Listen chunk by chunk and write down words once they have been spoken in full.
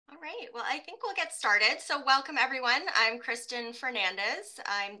right, well, I think we'll get started. So welcome everyone. I'm Kristen Fernandez.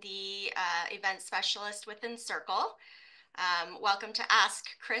 I'm the event specialist with Encircle. Welcome to Ask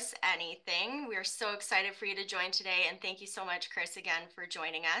Kris Anything. We're so excited for you to join today, and thank you so much, Kris, again for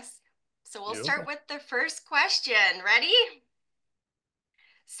joining us. So we'll start Beautiful. with the first question. Ready?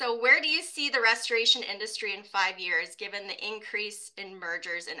 So where do you see the restoration industry in 5 years, given the increase in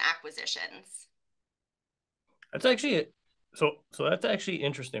mergers and acquisitions? That's actually so that's actually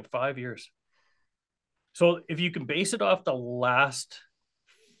interesting. 5 years. So if you can base it off the last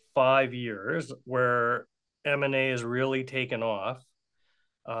 5 years where M&A has really taken off,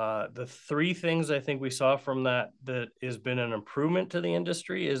 the three things I think we saw from that has been an improvement to the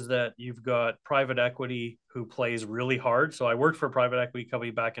industry is that you've got private equity who plays really hard. So I worked for a private equity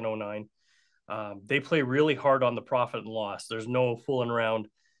company back in '09. They play really hard on the profit and loss. There's no fooling around.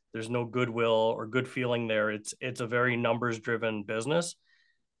 There's no goodwill or good feeling there. It's a very numbers driven business.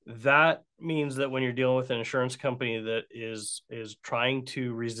 That means that when you're dealing with an insurance company that is trying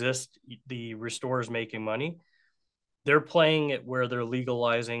to resist the restorers making money, they're playing it where they're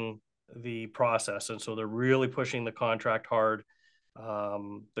legalizing the process, and so they're really pushing the contract hard.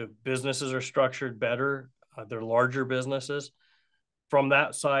 The businesses are structured better. They're larger businesses. From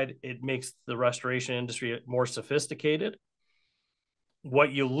that side, it makes the restoration industry more sophisticated.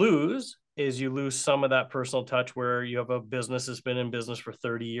 What you lose is you lose some of that personal touch where you have a business that's been in business for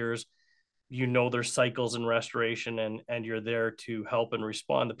 30 years. You know there's cycles in restoration, and you're there to help and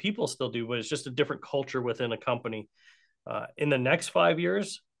respond. The people still do, but it's just a different culture within a company. In the next 5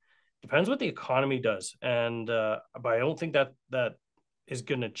 years, depends what the economy does, and but I don't think that is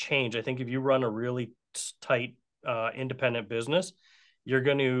going to change. I think if you run a really tight independent business, you're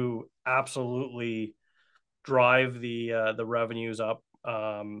going to absolutely drive the revenues up.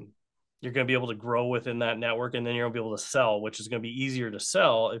 You're going to be able to grow within that network, and then you're going to be able to sell, which is going to be easier to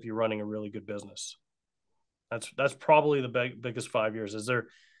sell if you're running a really good business. That's probably the biggest 5 years. Is there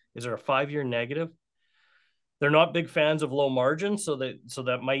a 5 year negative? They're not big fans of low margins, so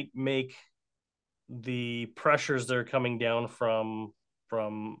that might make the pressures that are coming down from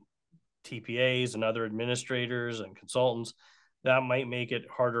TPAs and other administrators and consultants, that might make it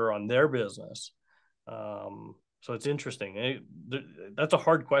harder on their business. So it's interesting. That's a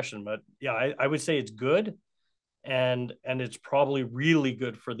hard question, but yeah, I would say it's good, and it's probably really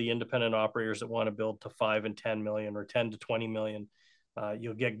good for the independent operators that want to build to 5 and 10 million or 10 to 20 million.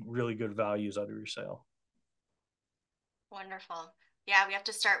 You'll get really good values out of your sale. Wonderful. Yeah, we have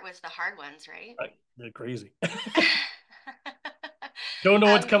to start with the hard ones, right? They're crazy. Don't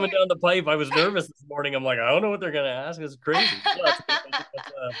know what's coming Here, down the pipe. I was nervous this morning. I'm like, I don't know what they're going to ask. It's crazy.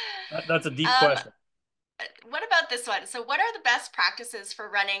 Yeah, that's a deep um, question. what about this one? So, what are the best practices for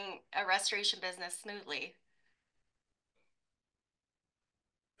running a restoration business smoothly?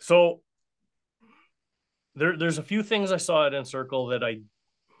 So there's a few things I saw at Encircle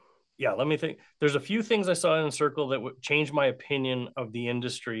yeah, let me think. There's a few things I saw in Encircle that would change my opinion of the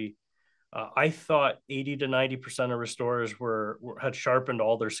industry. I thought 80 to 90% of restorers had sharpened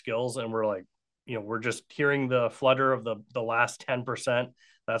all their skills, and we're like, we're just hearing the flutter of the last 10%.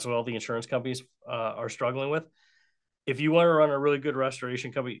 That's what all the insurance companies are struggling with. If you want to run a really good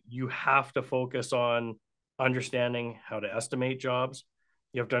restoration company, you have to focus on understanding how to estimate jobs.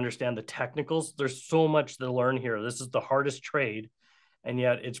 You have to understand the technicals. There's so much to learn here. This is the hardest trade, and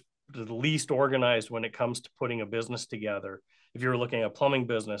yet it's the least organized when it comes to putting a business together. If you're looking at a plumbing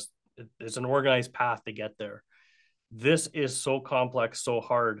business, it's an organized path to get there. This is so complex, so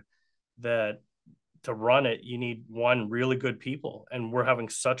hard that to run it, you need one really good people. And we're having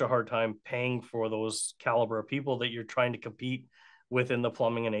such a hard time paying for those caliber of people that you're trying to compete within the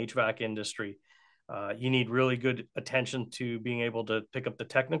plumbing and HVAC industry. You need really good attention to being able to pick up the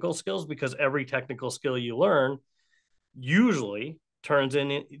technical skills, because every technical skill you learn usually turns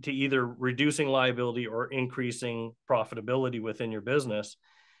into either reducing liability or increasing profitability within your business.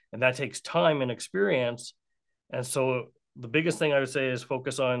 And that takes time and experience. And so the biggest thing I would say is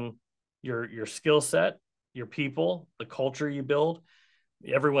focus on your skill set, your people, the culture you build.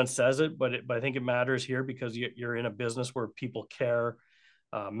 Everyone says it, but I think it matters here because you're in a business where people care.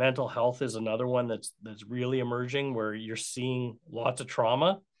 Mental health is another one that's really emerging, where you're seeing lots of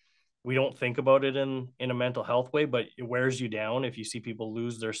trauma. We don't think about it in a mental health way, but it wears you down if you see people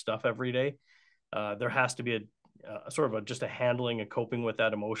lose their stuff every day. There has to be a sort of just a handling and coping with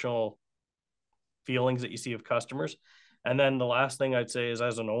that emotional feelings that you see of customers. And then the last thing I'd say is,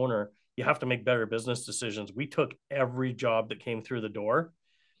 as an owner, you have to make better business decisions. We took every job that came through the door.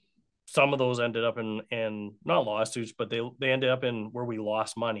 Some of those ended up in not lawsuits, but they ended up in where we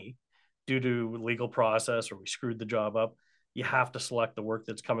lost money due to legal process, or we screwed the job up. you have to select the work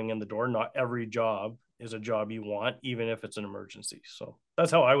that's coming in the door. Not every job is a job you want, even if it's an emergency. So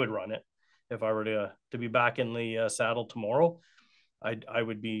that's how I would run it. If I were to be back in the saddle tomorrow, I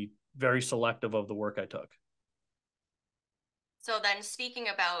would be very selective of the work I took. So then speaking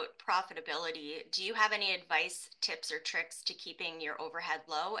about profitability, do you have any advice, tips, or tricks to keeping your overhead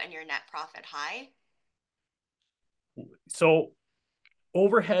low and your net profit high? So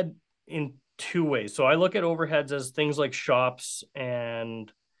overhead in two ways. So I look at overheads as things like shops,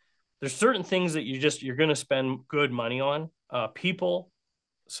 and there's certain things that you're going to spend good money on. People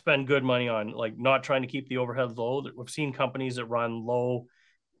spend good money on, like not trying to keep the overhead low. We've seen companies that run low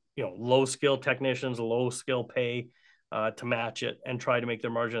skill technicians, low skill pay to match it and try to make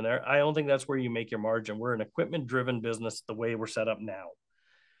their margin there. I don't think that's where you make your margin. We're an equipment driven business the way we're set up now.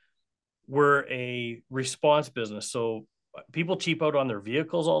 We're a response business. So people cheap out on their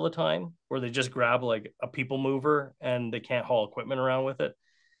vehicles all the time, where they just grab like a people mover and they can't haul equipment around with it.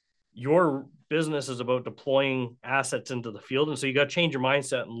 Your business is about deploying assets into the field. And so you got to change your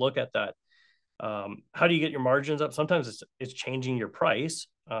mindset and look at that. How do you get your margins up? Sometimes it's changing your price.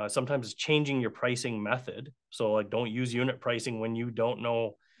 Sometimes it's changing your pricing method. So like, don't use unit pricing when you don't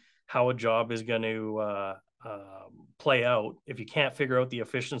know how a job is going to play out. If you can't figure out the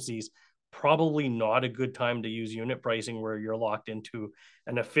efficiencies, probably not a good time to use unit pricing where you're locked into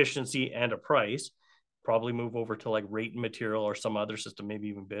an efficiency and a price. Probably move over to like rate and material or some other system, maybe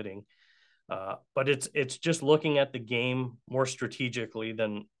even bidding. But it's just looking at the game more strategically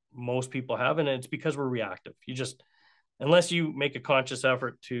than most people have, and it's because we're reactive. You just, unless you make a conscious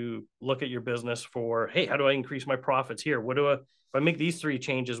effort to look at your business for, hey, how do I increase my profits here? If I make these three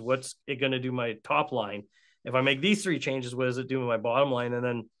changes, what's it going to do my top line? If I make these three changes, what does it do with my bottom line? And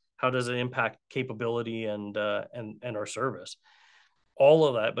then how does it impact capability and our service? All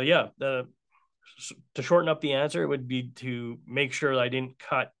of that. But yeah, to shorten up the answer, it would be to make sure that I didn't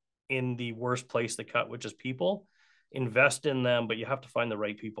cut in the worst place to cut, which is people. Invest in them, but you have to find the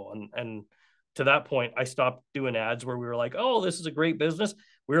right people. And to that point, I stopped doing ads where we were like, oh, this is a great business.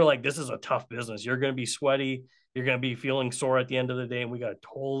 We were like, this is a tough business. You're going to be sweaty. You're going to be feeling sore at the end of the day. And we got a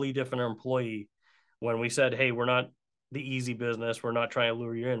totally different employee when we said, hey, we're not the easy business. We're not trying to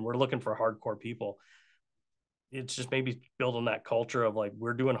lure you in. We're looking for hardcore people. It's just maybe building that culture of like,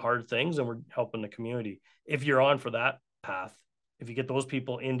 we're doing hard things and we're helping the community. If you're on for that path, if you get those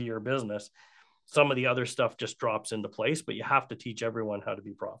people into your business, some of the other stuff just drops into place, but you have to teach everyone how to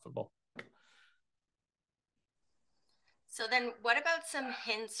be profitable. So then what about some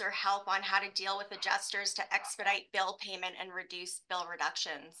hints or help on how to deal with adjusters to expedite bill payment and reduce bill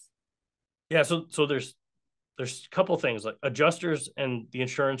reductions? Yeah. So there's a couple of things. Like adjusters and the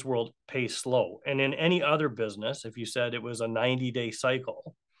insurance world pay slow. And in any other business, if you said it was a 90-day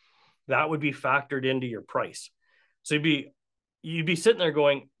cycle, that would be factored into your price. So you'd be sitting there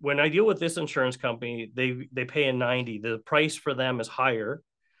going, when I deal with this insurance company, they pay in 90. The price for them is higher,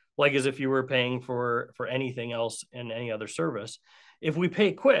 like as if you were paying for anything else in any other service. If we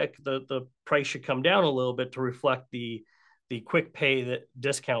pay quick, the price should come down a little bit to reflect the quick pay that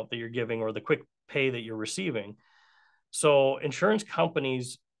discount that you're giving or the quick pay that you're receiving. So insurance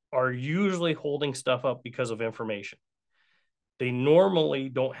companies are usually holding stuff up because of information. They normally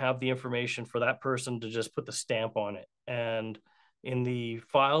don't have the information for that person to just put the stamp on it. And in the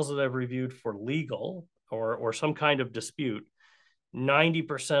files that I've reviewed for legal or some kind of dispute,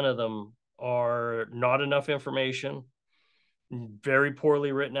 90% of them are not enough information, very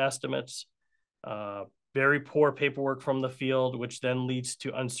poorly written estimates, very poor paperwork from the field, which then leads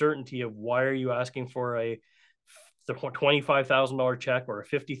to uncertainty of why are you asking for a $25,000 check or a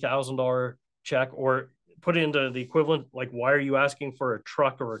 $50,000 check, or put it into the equivalent, like, why are you asking for a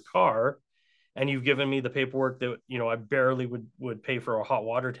truck or a car? And you've given me the paperwork that, I barely would pay for a hot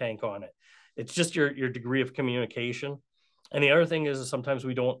water tank on it. It's just your degree of communication. And the other thing is sometimes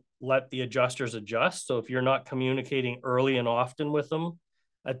we don't let the adjusters adjust. So if you're not communicating early and often with them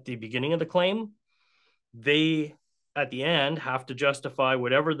at the beginning of the claim, they at the end have to justify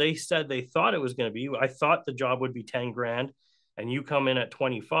whatever they said they thought it was going to be. I thought the job would be 10 grand and you come in at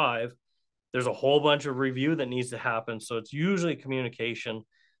 25. There's a whole bunch of review that needs to happen. So it's usually communication.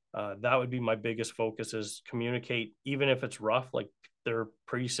 That would be my biggest focus, is communicate, even if it's rough, like they're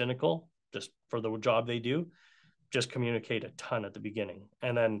pretty cynical just for the job they do. Just communicate a ton at the beginning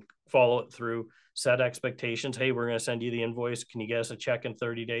and then follow it through, set expectations. Hey, we're going to send you the invoice. Can you get us a check in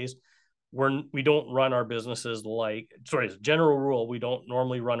 30 days? We don't run our businesses like, sorry, as a general rule, we don't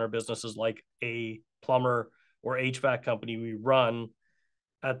normally run our businesses like a plumber or HVAC company. We run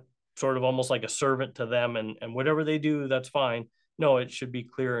at sort of almost like a servant to them, and whatever they do, that's fine. No, it should be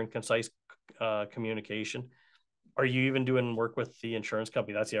clear and concise communication. are you even doing work with the insurance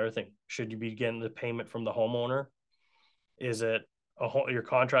company? That's the other thing. Should you be getting the payment from the homeowner? Is it your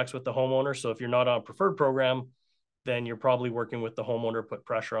contracts with the homeowner? So if you're not on a preferred program, then you're probably working with the homeowner, put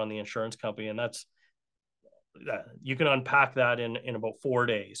pressure on the insurance company. And that's that. You can unpack that in about 4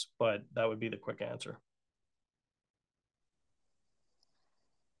 days, but that would be the quick answer.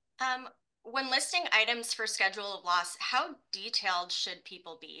 When listing items for schedule of loss, how detailed should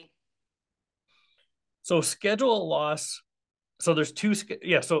people be? So schedule of loss. So there's two.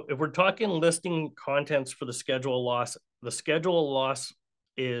 Yeah. So if we're talking listing contents for the schedule of loss, the schedule of loss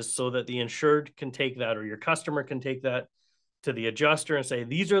is so that the insured can take that, or your customer can take that to the adjuster and say,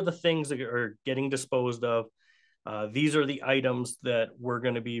 these are the things that are getting disposed of. These are the items that we're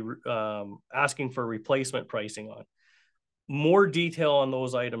going to be asking for replacement pricing on. More detail on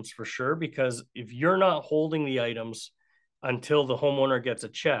those items for sure, because if you're not holding the items until the homeowner gets a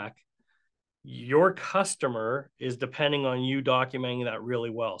check, your customer is depending on you documenting that really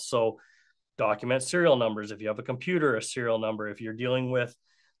well. So document serial numbers. If you have a computer, a serial number. If you're dealing with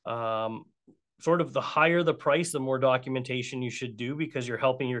sort of the higher the price, the more documentation you should do, because you're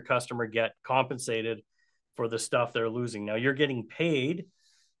helping your customer get compensated for the stuff they're losing. Now you're getting paid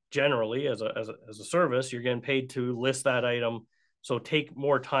generally as a service, you're getting paid to list that item. So take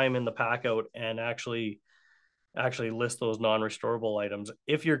more time in the pack out and actually list those non-restorable items.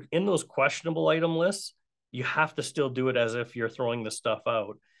 If you're in those questionable item lists, you have to still do it as if you're throwing the stuff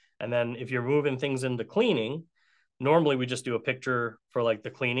out. And then if you're moving things into cleaning, normally we just do a picture for like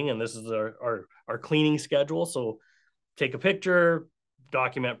the cleaning, and this is our cleaning schedule. So take a picture,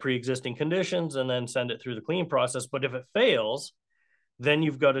 document pre-existing conditions, and then send it through the cleaning process. But if it fails, then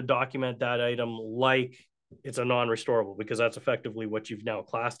you've got to document that item like it's a non-restorable, because that's effectively what you've now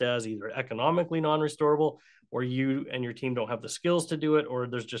classed as either economically non-restorable, or you and your team don't have the skills to do it, or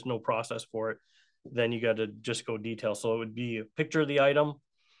there's just no process for it. Then you got to just go detail. So it would be a picture of the item,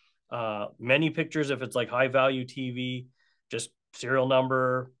 many pictures if it's like high value TV, just serial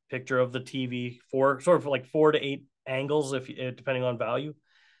number, picture of the TV, sort of like 4 to 8 angles if depending on value,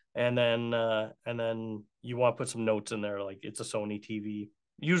 and then you want to put some notes in there like it's a Sony TV.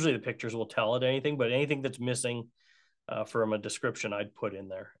 Usually the pictures will tell it anything, but anything that's missing from a description I'd put in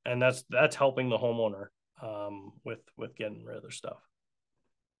there, and that's helping the homeowner with getting rid of their stuff.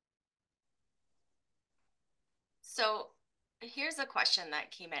 So here's a question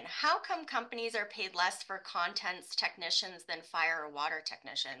that came in. How come companies are paid less for contents technicians than fire or water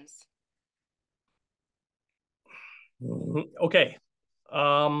technicians? Okay.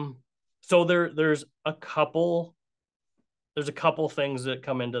 So there's a couple things that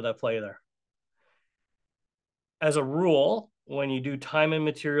come into that play there. As a rule, when you do time and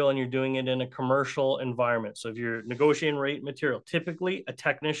material and you're doing it in a commercial environment, so if you're negotiating rate material, typically a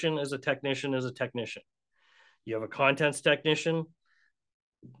technician is a technician is a technician. You have a contents technician,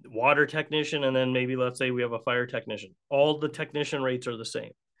 water technician, and then maybe let's say we have a fire technician. All the technician rates are the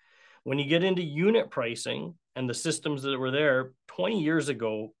same. When you get into unit pricing and the systems that were there 20 years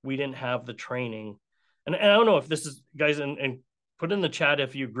ago, we didn't have the training. And I don't know if this is, guys, and put in the chat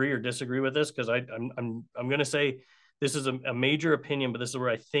if you agree or disagree with this, because I'm going to say this is a major opinion, but this is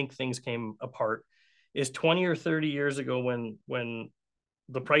where I think things came apart. Is 20 or 30 years ago when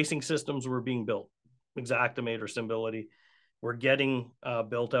the pricing systems were being built, Xactimate or Symbility, were getting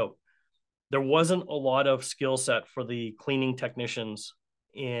built out. There wasn't a lot of skill set for the cleaning technicians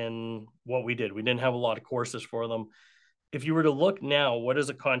in what we did. We didn't have a lot of courses for them. If you were to look now, what does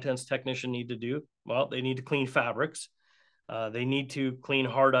a contents technician need to do? Well, they need to clean fabrics. They need to clean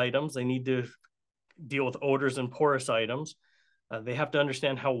hard items. They need to deal with odors and porous items. They have to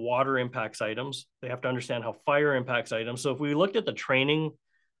understand how water impacts items. They have to understand how fire impacts items. So if we looked at the training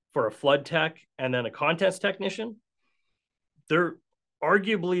for a flood tech and then a contents technician, there's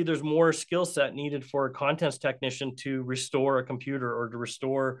more skill set needed for a contents technician to restore a computer or to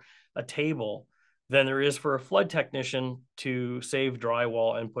restore a table than there is for a flood technician to save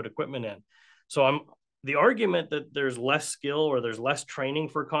drywall and put equipment in. So the argument that there's less skill or there's less training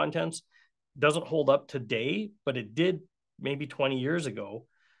for contents doesn't hold up today, but it did maybe 20 years ago.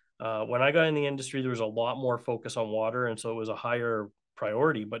 When I got in the industry, there was a lot more focus on water, and so it was a higher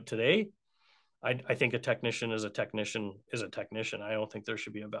priority. But today, I think a technician is a technician is a technician. I don't think there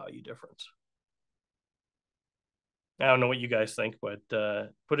should be a value difference. I don't know what you guys think, but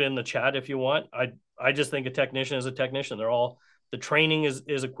put it in the chat if you want. I just think a technician is a technician. The training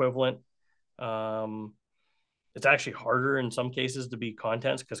is equivalent. It's actually harder in some cases to be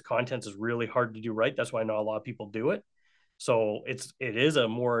contents, because contents is really hard to do right. That's why I know a lot of people do it. So it is a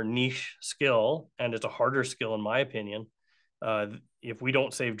more niche skill, and it's a harder skill in my opinion. if we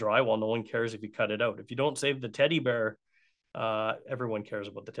don't save drywall, no one cares if you cut it out. If you don't save the teddy bear, everyone cares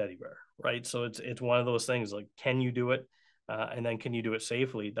about the teddy bear, right? So it's one of those things like, can you do it? And then can you do it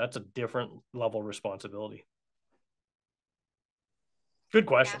safely? That's a different level of responsibility. Good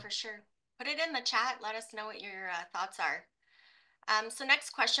question. Yeah, for sure. Put it in the chat. Let us know what your thoughts are. So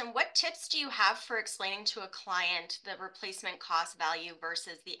next question, what tips do you have for explaining to a client the replacement cost value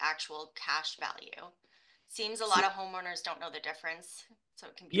versus the actual cash value? Seems a lot of homeowners don't know the difference, so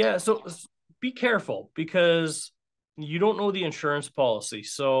it can be so difficult. be careful because you don't know the insurance policy.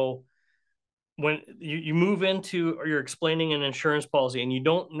 So when you move into or you're explaining an insurance policy and you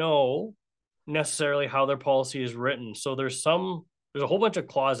don't know necessarily how their policy is written. So there's a whole bunch of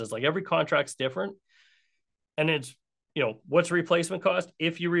clauses, like every contract's different. And it's, what's replacement cost?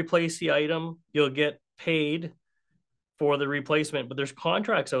 If you replace the item, you'll get paid for the replacement. But there's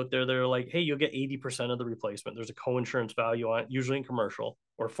contracts out there that are like, hey, you'll get 80% of the replacement. There's a co-insurance value on it, usually in commercial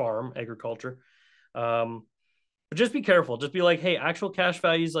or farm agriculture. But just be careful. Just be like, hey, actual cash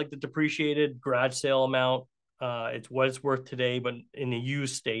value is like the depreciated garage sale amount. It's what it's worth today, but in the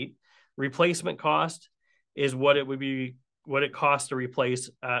used state. Replacement cost is what it costs to replace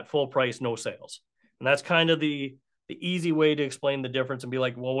at full price, no sales. And that's kind of the easy way to explain the difference and be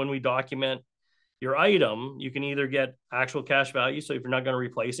like, well, when we document your item, you can either get actual cash value. So if you're not going to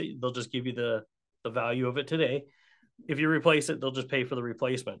replace it, they'll just give you the value of it today. If you replace it, they'll just pay for the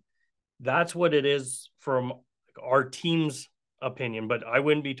replacement. That's what it is from our team's opinion, but I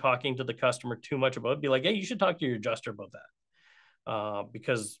wouldn't be talking to the customer too much about it. Be like, hey, you should talk to your adjuster about that,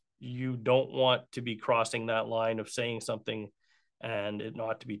 because you don't want to be crossing that line of saying something and it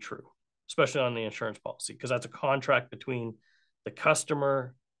not to be true, especially on the insurance policy, because that's a contract between the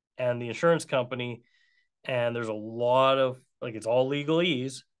customer and the insurance company. And there's a lot of, like, it's all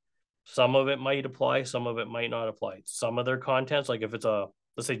legalese. Some of it might apply, some of it might not apply. Some of their contents, like if it's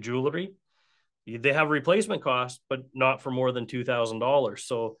let's say jewelry, they have replacement costs, but not for more than $2,000.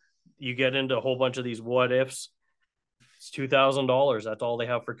 So you get into a whole bunch of these what ifs. It's $2,000. That's all they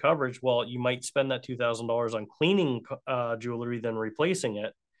have for coverage. Well, you might spend that $2,000 on cleaning jewelry, then replacing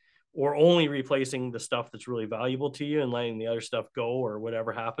it, or only replacing the stuff that's really valuable to you and letting the other stuff go or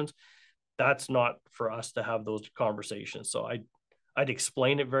whatever happens. That's not for us to have those conversations. So I'd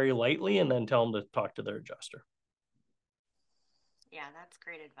explain it very lightly and then tell them to talk to their adjuster. Yeah, that's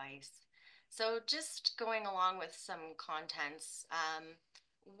great advice. So just going along with some contents,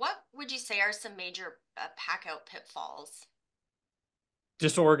 what would you say are some major pack out pitfalls?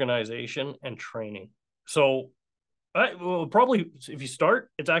 Disorganization and training. So well, probably if you start,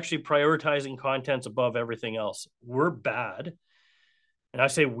 it's actually prioritizing contents above everything else. We're bad. And I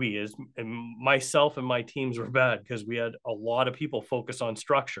say we, as myself and my teams were bad because we had a lot of people focus on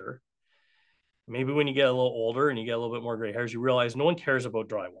structure. Maybe when you get a little older and you get a little bit more gray hairs, you realize no one cares about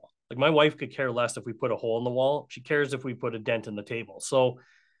drywall. Like my wife could care less if we put a hole in the wall. She cares if we put a dent in the table. So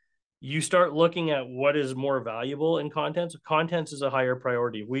you start looking at what is more valuable in contents. Contents is a higher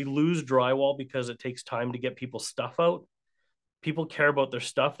priority. We lose drywall because it takes time to get people's stuff out. People care about their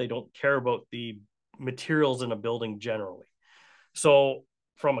stuff. They don't care about the materials in a building generally. So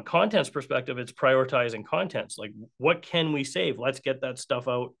from a contents perspective, it's prioritizing contents. Like, what can we save? Let's get that stuff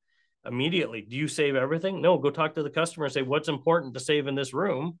out immediately. Do you save everything? No, go talk to the customer and say, what's important to save in this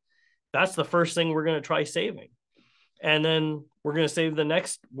room? That's the first thing we're going to try saving. And then we're going to save the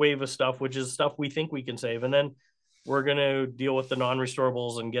next wave of stuff, which is stuff we think we can save. And then we're going to deal with the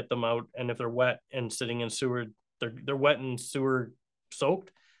non-restorables and get them out. And if they're wet and sitting in sewer, they're wet and sewer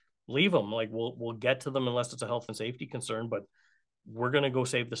soaked, leave them. Like we'll get to them unless it's a health and safety concern, but we're going to go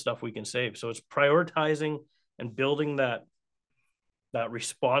save the stuff we can save. So it's prioritizing and building that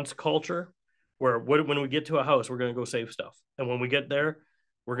response culture where when we get to a house, we're going to go save stuff. And when we get there,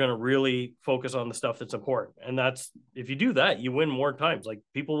 we're going to really focus on the stuff that's important. And that's, if you do that, you win more times. Like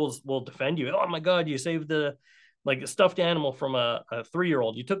people will defend you. Oh my God, you saved the stuffed animal from a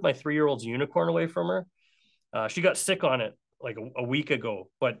 3-year-old. You took my 3-year-old's unicorn away from her. She got sick on it like a week ago,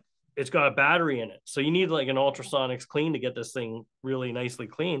 but it's got a battery in it. So you need like an ultrasonics clean to get this thing really nicely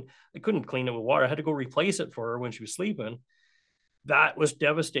clean. I couldn't clean it with water. I had to go replace it for her when she was sleeping. That was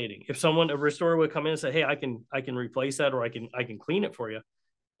devastating. If a restorer would come in and say, hey, I can replace that, or I can clean it for you.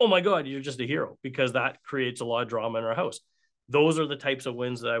 Oh my God, you're just a hero, because that creates a lot of drama in our house. Those are the types of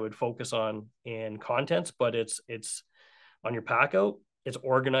wins that I would focus on in contents, but it's on your pack out, it's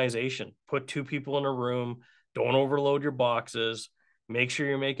organization. Put 2 people in a room, don't overload your boxes, make sure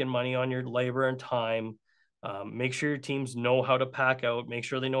you're making money on your labor and time. Make sure your teams know how to pack out, make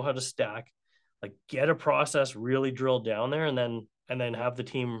sure they know how to stack, like get a process really drilled down there, and then have the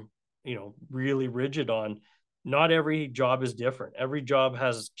team, really rigid on not every job is different. Every job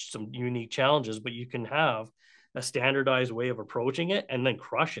has some unique challenges, but you can have a standardized way of approaching it and then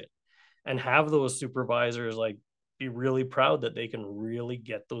crush it and have those supervisors like be really proud that they can really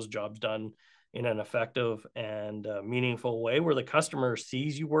get those jobs done in an effective and meaningful way where the customer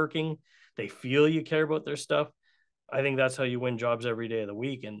sees you working, they feel you care about their stuff. I think that's how you win jobs every day of the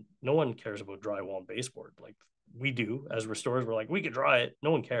week. And no one cares about drywall and baseboard like we do as restorers. We're like, we could dry it.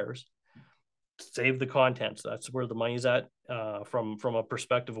 No one cares. Save the contents. That's where the money's at. From a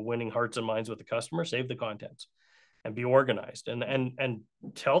perspective of winning hearts and minds with the customer, save the contents and be organized and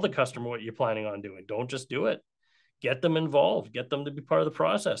tell the customer what you're planning on doing. Don't just do it. Get them involved, get them to be part of the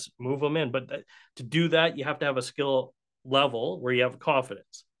process, move them in. But to do that, you have to have a skill level where you have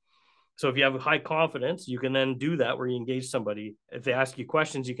confidence. So if you have high confidence, you can then do that where you engage somebody. If they ask you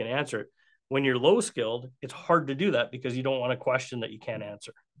questions, you can answer it. When you're low skilled, it's hard to do that because you don't want a question that you can't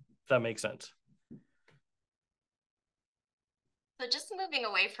answer. If that makes sense. So just moving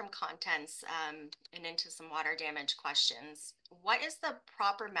away from contents and into some water damage questions, what is the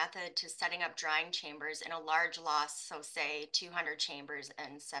proper method to setting up drying chambers in a large loss, so say 200 chambers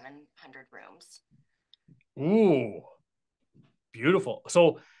and 700 rooms? Ooh, beautiful.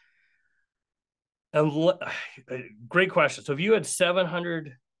 So, great question. So if you had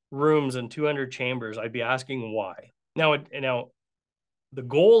 700 rooms and 200 chambers, I'd be asking why. Now, the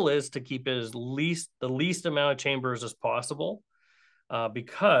goal is to keep it as the least amount of chambers as possible,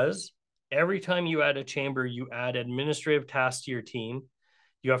 because every time you add a chamber, you add administrative tasks to your team.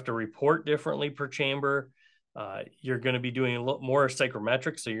 You have to report differently per chamber. You're going to be doing a lot more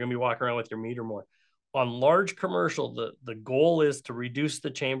psychrometrics, so you're going to be walking around with your meter more. On large commercial, the goal is to reduce the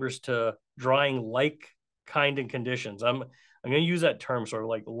chambers to drying like kind of conditions. I'm going to use that term, sort of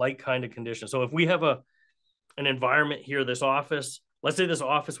like kind of conditions. So if we have an environment here, this office, let's say this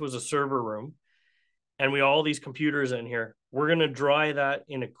office was a server room, and we all these computers in here, we're going to dry that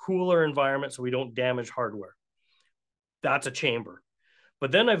in a cooler environment so we don't damage hardware. That's a chamber.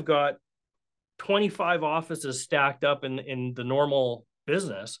 But then I've got 25 offices stacked up in the normal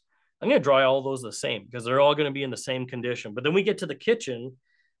business. I'm going to dry all those the same because they're all going to be in the same condition. But then we get to the kitchen,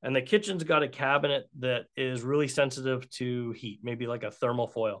 and the kitchen's got a cabinet that is really sensitive to heat, maybe like a thermal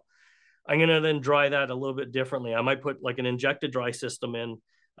foil. I'm going to then dry that a little bit differently. I might put like an injected dry system in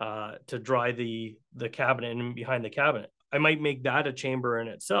to dry the cabinet and behind the cabinet. I might make that a chamber in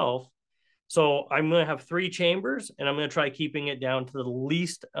itself. So I'm going to have 3 chambers, and I'm going to try keeping it down to the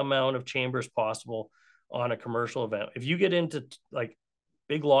least amount of chambers possible on a commercial event. If you get into like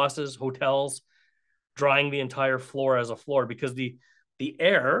big losses, hotels, drying the entire floor as a floor, because the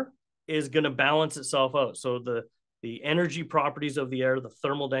air is going to balance itself out. So the energy properties of the air, the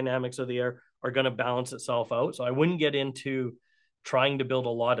thermal dynamics of the air are going to balance itself out. So I wouldn't get into trying to build a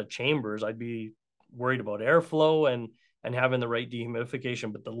lot of chambers. I'd be worried about airflow and having the right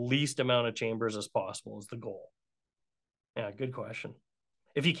dehumidification, but the least amount of chambers as possible is the goal. Yeah, good question.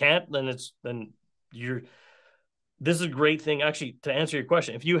 If you can't, then this is a great thing. Actually, to answer your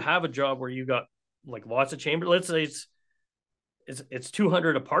question, if you have a job where you got like lots of chambers, let's say it's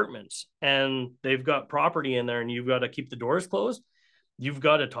 200 apartments and they've got property in there and you've got to keep the doors closed, you've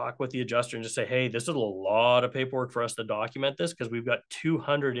got to talk with the adjuster and just say, hey, this is a lot of paperwork for us to document this because we've got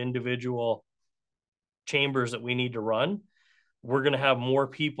 200 individual chambers that we need to run. We're going to have more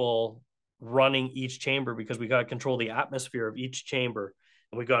people running each chamber because we got to control the atmosphere of each chamber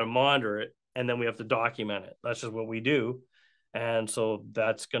and we got to monitor it, and then we have to document it. That's just what we do. And so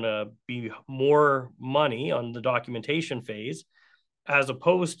that's going to be more money on the documentation phase as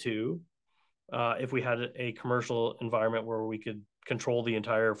opposed to if we had a commercial environment where we could control the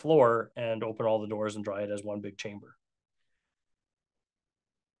entire floor and open all the doors and dry it as one big chamber.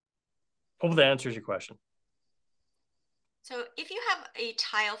 Hope that answers your question. So if you have a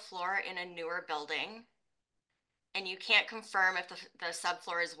tile floor in a newer building and you can't confirm if the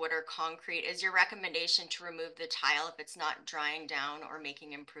subfloor is wood or concrete, is your recommendation to remove the tile if it's not drying down or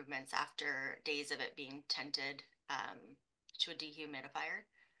making improvements after days of it being tented to a dehumidifier?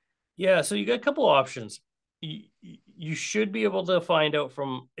 Yeah, so you got a couple options. You should be able to find out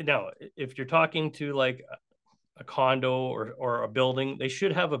from now if you're talking to like a condo or a building, they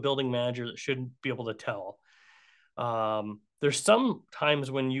should have a building manager that should be able to tell. There's some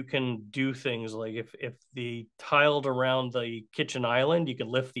times when you can do things like if the tiled around the kitchen island, you can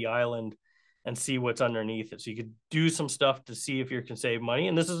lift the island and see what's underneath it. So you could do some stuff to see if you can save money.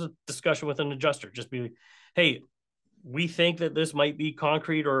 And this is a discussion with an adjuster. Just be, hey, we think that this might be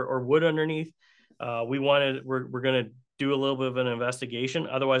concrete or wood underneath. We're going to do a little bit of an investigation.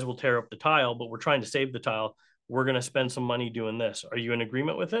 Otherwise, we'll tear up the tile, but we're trying to save the tile. We're going to spend some money doing this. Are you in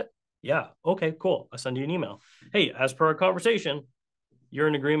agreement with it? Yeah. Okay, cool. I'll send you an email. Hey, as per our conversation, you're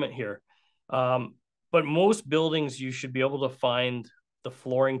in agreement here. But most buildings, you should be able to find the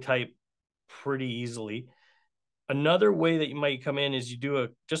flooring type pretty easily. Another way that you might come in is you do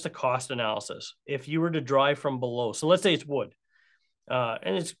just a cost analysis. If you were to dry from below, so let's say it's wood,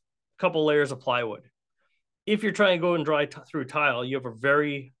 and it's a couple layers of plywood. If you're trying to go and dry through tile, you have a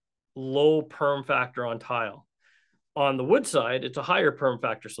very low perm factor on tile. On the wood side, it's a higher perm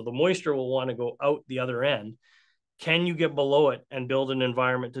factor, so the moisture will want to go out the other end. Can you get below it and build an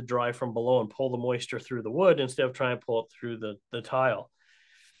environment to dry from below and pull the moisture through the wood instead of trying to pull it through the tile?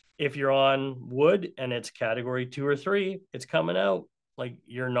 If you're on wood and it's category 2 or 3, it's coming out. Like,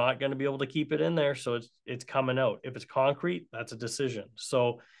 you're not going to be able to keep it in there, so it's coming out. If it's concrete, that's a decision.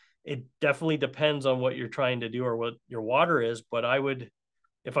 So it definitely depends on what you're trying to do or what your water is. But I would,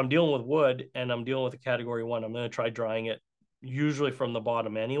 if I'm dealing with wood and I'm dealing with a category 1, I'm going to try drying it usually from the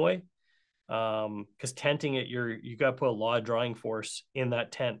bottom anyway. Because tenting it, you got to put a lot of drying force in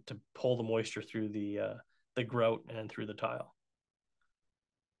that tent to pull the moisture through the grout and through the tile.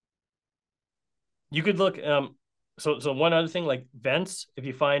 You could look. So one other thing, like vents, if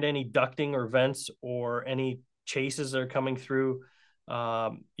you find any ducting or vents or any chases that are coming through,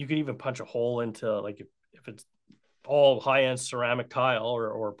 you can even punch a hole into, like, if it's all high end ceramic tile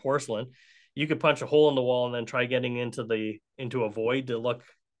or porcelain, you could punch a hole in the wall and then try getting into a void to look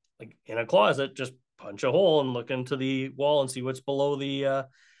like in a closet. Just punch a hole and look into the wall and see what's below the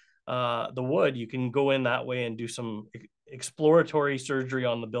wood. You can go in that way and do some exploratory surgery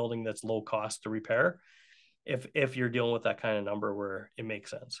on the building that's low cost to repair if you're dealing with that kind of number where it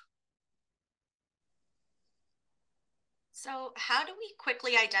makes sense. So how do we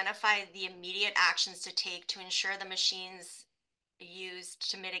quickly identify the immediate actions to take to ensure the machines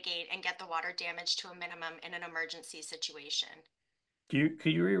used to mitigate and get the water damage to a minimum in an emergency situation? Could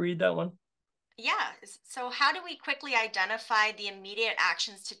you reread that one? Yeah. So, how do we quickly identify the immediate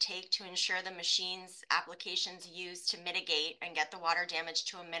actions to take to ensure the machine's applications used to mitigate and get the water damage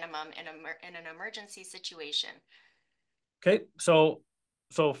to a minimum in an emergency situation? Okay, so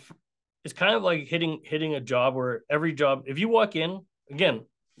it's kind of like hitting a job where every job, if you walk in again,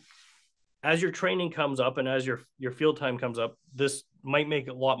 as your training comes up and as your field time comes up, this might make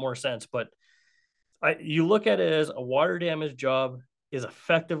a lot more sense. But you look at it as a water damage job is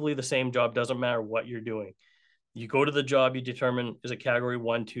effectively the same job. Doesn't matter what you're doing. You go to the job, you determine, is it category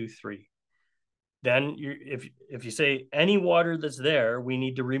 1, 2, 3. Then if you say any water that's there, we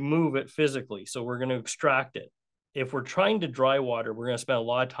need to remove it physically. So we're going to extract it. If we're trying to dry water, we're going to spend a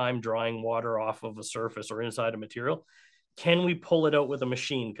lot of time drying water off of a surface or inside a material. Can we pull it out with a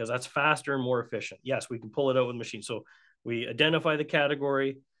machine? Because that's faster and more efficient. Yes, we can pull it out with a machine. So we identify the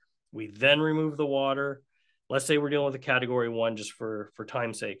category. We then remove the water. Let's say we're dealing with a category 1 just for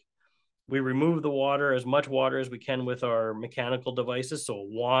time's sake. We remove the water, as much water as we can, with our mechanical devices. So a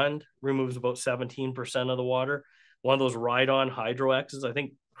wand removes about 17% of the water. One of those ride-on Hydro X's, I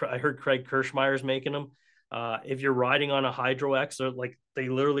think I heard Craig Kirschmeier's making them. If you're riding on a Hydro X, they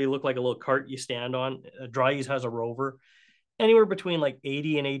literally look like a little cart you stand on. Dry-Ease has a rover. Anywhere between like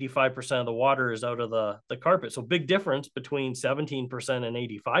 80 and 85% of the water is out of the carpet. So big difference between 17% and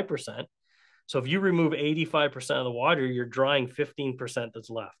 85%. So if you remove 85% of the water, you're drying 15% that's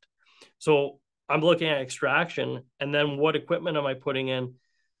left. So I'm looking at extraction, and then what equipment am I putting in?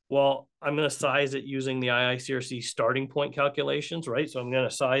 Well, I'm going to size it using the IICRC starting point calculations, right? So I'm going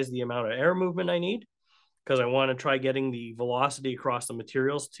to size the amount of air movement I need because I want to try getting the velocity across the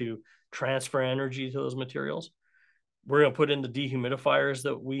materials to transfer energy to those materials. We're going to put in the dehumidifiers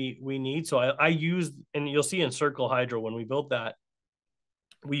that we need. So I use, and you'll see Encircle Hydro, when we built that,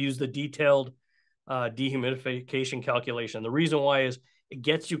 we use the detailed dehumidification calculation. The reason why is it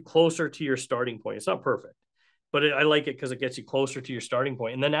gets you closer to your starting point. It's not perfect, but I like it because it gets you closer to your starting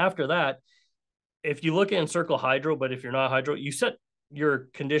point. And then after that, if you look at Encircle Hydro, but if you're not Hydro, you set your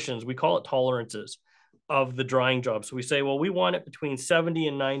conditions. We call it tolerances of the drying job. So we say, well, we want it between 70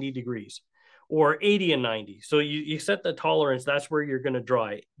 and 90 degrees or 80 and 90. So you set the tolerance. That's where you're going to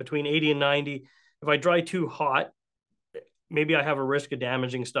dry between 80 and 90. If I dry too hot, maybe I have a risk of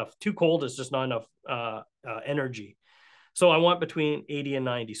damaging stuff. Too cold is just not enough energy. So I want between 80 and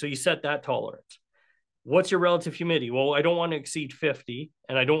 90. So you set that tolerance. What's your relative humidity? Well, I don't want to exceed 50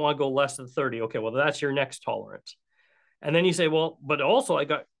 and I don't want to go less than 30. Okay, well, that's your next tolerance. And then you say, well, but also I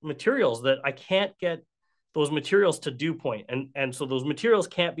got materials that I can't get those materials to dew point. And so those materials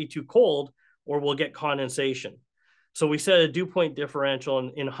can't be too cold or we'll get condensation. So we set a dew point differential,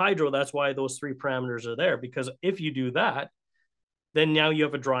 and in hydro, that's why those 3 parameters are there, because if you do that, then now you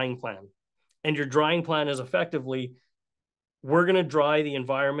have a drying plan. And your drying plan is effectively we're going to dry the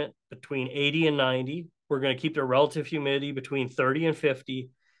environment between 80 and 90. We're going to keep the relative humidity between 30 and 50.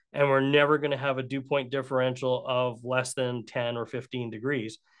 And we're never going to have a dew point differential of less than 10 or 15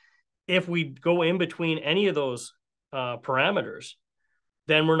 degrees. If we go in between any of those parameters,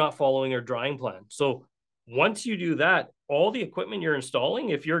 then we're not following our drying plan. So once you do that, all the equipment you're installing,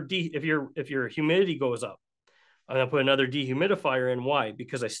 if your humidity goes up, I'm going to put another dehumidifier in. Why?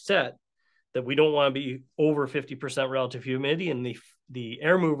 Because I set that we don't want to be over 50% relative humidity, and the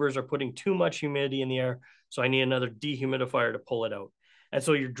air movers are putting too much humidity in the air. So I need another dehumidifier to pull it out. And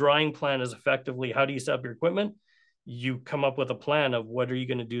so your drying plan is effectively, how do you set up your equipment? You come up with a plan of what are you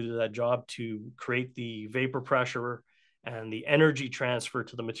going to do to that job to create the vapor pressure and the energy transfer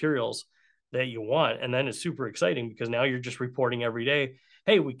to the materials that you want. And then it's super exciting because now you're just reporting every day,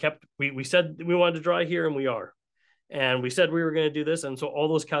 hey, we said we wanted to dry here and we are. And we said we were going to do this. And so all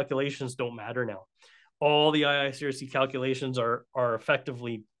those calculations don't matter now. All the IICRC calculations are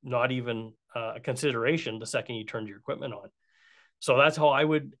effectively not even a consideration the second you turn your equipment on. So that's how I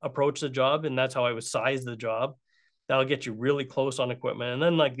would approach the job, and that's how I would size the job. That'll get you really close on equipment. And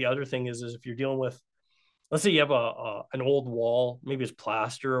then like the other thing is if you're dealing with, let's say you have an old wall, maybe it's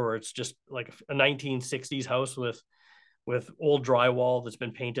plaster or it's just like a 1960s house with old drywall that's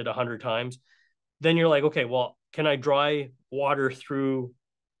been painted 100 times. Then you're like, okay, well, can I dry water through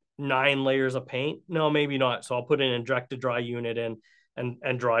 9 layers of paint? No, maybe not. So I'll put an inject to dry unit in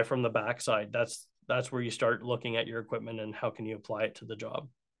and dry from the backside. That's where you start looking at your equipment and how can you apply it to the job.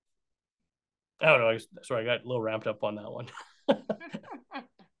 I don't know. Sorry, I got a little ramped up on that one.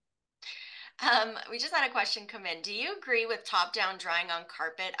 We just had a question come in. Do you agree with top-down drying on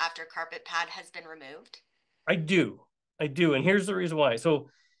carpet after carpet pad has been removed? I do. And here's the reason why. So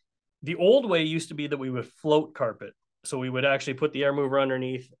the old way used to be that we would float carpet. So we would actually put the air mover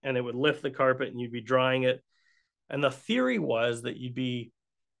underneath and it would lift the carpet and you'd be drying it. And the theory was that you'd be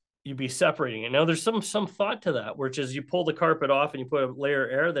separating it. Now there's some thought to that, which is you pull the carpet off and you put a layer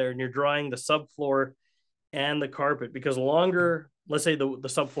of air there and you're drying the subfloor and the carpet, because longer, let's say the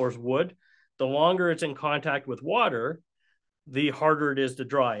subfloor is wood, the longer it's in contact with water, the harder it is to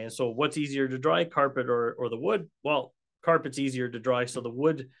dry. And so what's easier to dry, carpet or the wood? Well, carpet's easier to dry. So the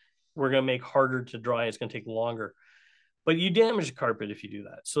wood we're going to make harder to dry. It's going to take longer. But you damage the carpet if you do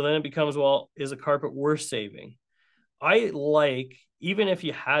that. So then it becomes, well, is a carpet worth saving? I like, even if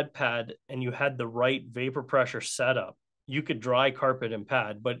you had pad and you had the right vapor pressure setup, you could dry carpet and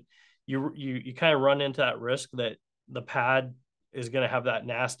pad, but you kind of run into that risk that the pad is going to have that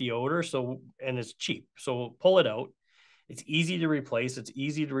nasty odor. So, and it's cheap. So pull it out. It's easy to replace. It's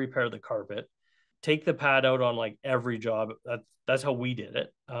easy to repair the carpet. Take the pad out on like every job. That's how we did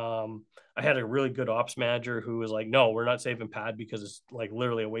it. I had a really good ops manager who was like, no, we're not saving pad because it's like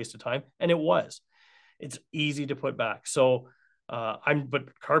literally a waste of time. And it was. It's easy to put back. So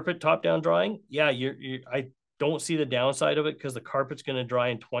but carpet top down drying, yeah, I don't see the downside of it because the carpet's going to dry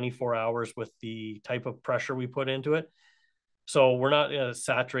in 24 hours with the type of pressure we put into it. So we're not going to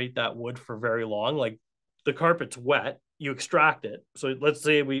saturate that wood for very long. Like the carpet's wet, you extract it. So let's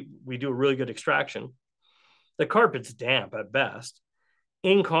say we do a really good extraction. The carpet's damp at best.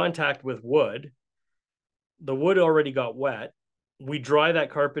 In contact with wood, the wood already got wet. We dry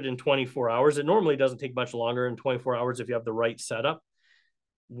that carpet in 24 hours. It normally doesn't take much longer in 24 hours if you have the right setup.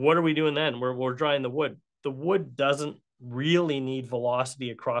 What are we doing then? We're drying the wood. The wood doesn't really need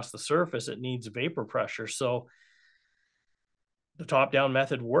velocity across the surface. It needs vapor pressure. So the top-down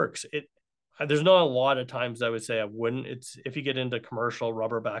method works. There's not a lot of times I would say I wouldn't. It's if you get into commercial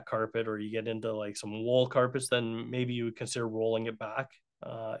rubber back carpet or you get into like some wool carpets, then maybe you would consider rolling it back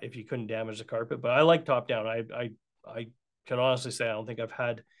if you couldn't damage the carpet. But I like top down. I can honestly say I don't think I've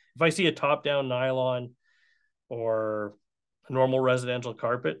had, if I see a top down nylon or a normal residential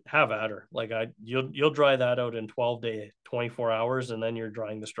carpet, have at her. Like you'll dry that out in 12 to 24 hours and then you're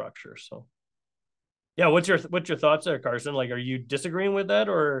drying the structure. So yeah, what's your thoughts there, Carson? Like, are you disagreeing with that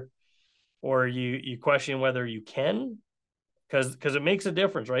or you question whether you can? Because it makes a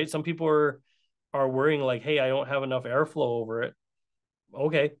difference, right? Some people are worrying like, hey, I don't have enough airflow over it.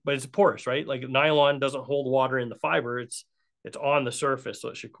 Okay, but it's porous, right? Like nylon doesn't hold water in the fiber. It's on the surface, so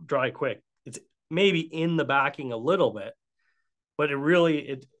it should dry quick. It's maybe in the backing a little bit, but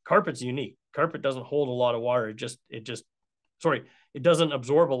carpet's unique. Carpet doesn't hold a lot of water. It doesn't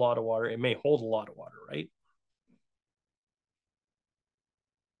absorb a lot of water. It may hold a lot of water, right?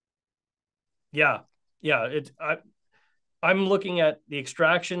 Yeah. Yeah. I'm looking at the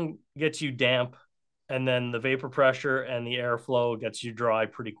extraction gets you damp, and then the vapor pressure and the airflow gets you dry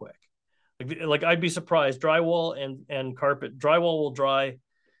pretty quick. Like I'd be surprised. Drywall and carpet. Drywall will dry,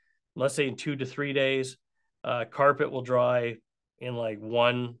 let's say in 2 to 3 days. Carpet will dry in like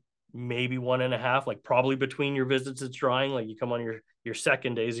one, maybe 1.5, like probably between your visits it's drying. Like you come on your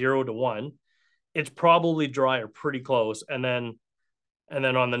second day, 0 to 1, it's probably dry or pretty close. And then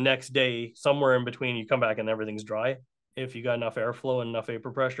on the next day, somewhere in between, you come back and everything's dry if you got enough airflow and enough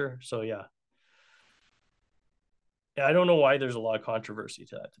vapor pressure. So yeah. I don't know why there's a lot of controversy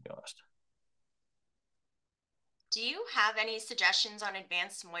to that, to be honest. Do you have any suggestions on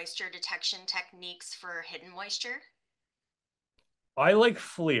advanced moisture detection techniques for hidden moisture? I like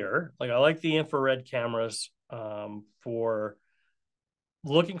FLIR. Like I like the infrared cameras for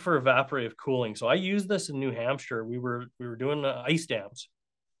looking for evaporative cooling. So I used this in New Hampshire. We were doing ice dams,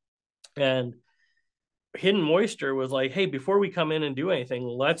 and hidden moisture was like, hey, before we come in and do anything,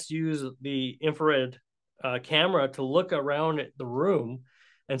 let's use the infrared camera to look around at the room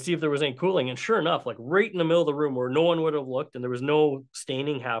and see if there was any cooling. And sure enough, like right in the middle of the room where no one would have looked and there was no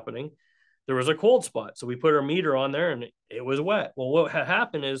staining happening, there was a cold spot. So we put our meter on there and it was wet. Well, what had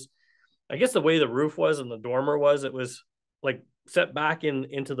happened is, I guess the way the roof was and the dormer was, it was like set back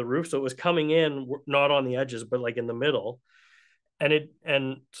into the roof. So it was coming in, not on the edges, but like in the middle.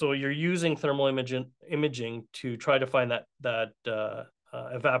 And so you're using thermal imaging to try to find that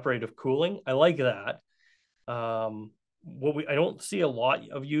evaporative cooling. I like that. What I don't see a lot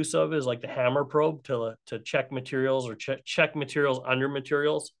of use of is like the hammer probe to check materials or check materials under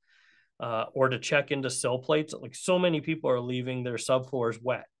materials, or to check into sill plates. Like so many people are leaving their subfloors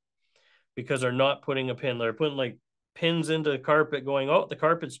wet because they're not putting a pin. They're putting like pins into the carpet, going, oh, the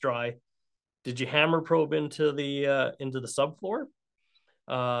carpet's dry. Did you hammer probe into the subfloor?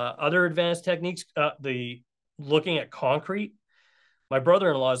 Other advanced techniques, the looking at concrete. My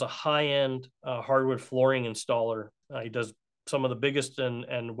brother-in-law is a high-end hardwood flooring installer. He does some of the biggest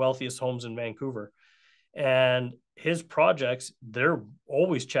and wealthiest homes in Vancouver. And his projects, they're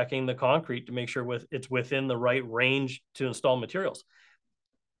always checking the concrete to make sure it's within the right range to install materials.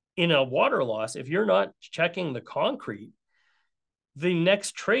 In a water loss, if you're not checking the concrete, the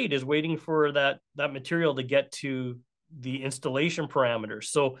next trade is waiting for that material to get to the installation parameters.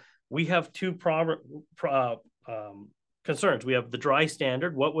 So we have two concerns. We have the dry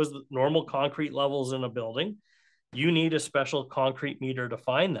standard. What was the normal concrete levels in a building? You need a special concrete meter to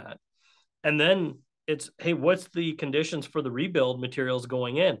find that. And then it's, hey, what's the conditions for the rebuild materials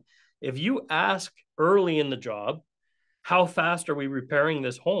going in? If you ask early in the job, how fast are we repairing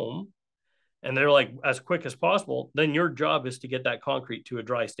this home? And they're like, as quick as possible, then your job is to get that concrete to a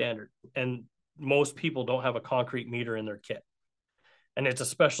dry standard. And most people don't have a concrete meter in their kit. And it's a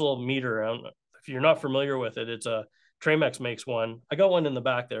special meter. If you're not familiar with it, it's a Tramex makes one. I got one in the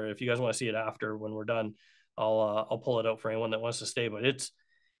back there. If you guys want to see it after when we're done, I'll pull it out for anyone that wants to stay. But it's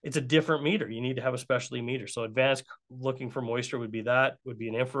a different meter. You need to have a specialty meter. So advanced looking for moisture would be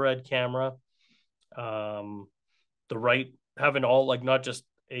an infrared camera. The right, having all, like, not just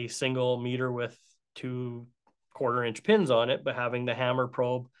a single meter with 2 1/4-inch pins on it, but having the hammer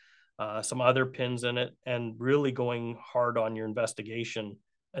probe, some other pins in it, and really going hard on your investigation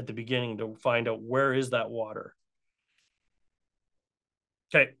at the beginning to find out where is that water.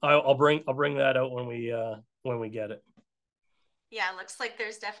 Okay, I'll bring that out when we get it. Yeah, it looks like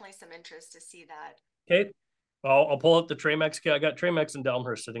there's definitely some interest to see that. Okay, I'll pull out the Tramex. I got Tramex and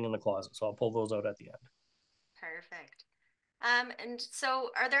Delmhurst sitting in the closet, so I'll pull those out at the end. Perfect. And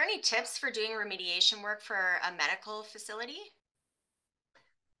so are there any tips for doing remediation work for a medical facility?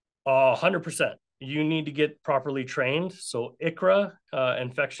 100%. You need to get properly trained. So ICRA,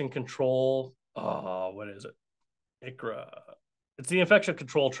 infection control. What is it? ICRA. It's the infection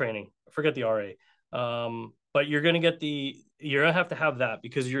control training. I forget the RA. But you're gonna have to have that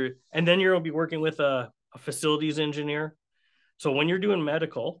because then you're gonna be working with a facilities engineer. So when you're doing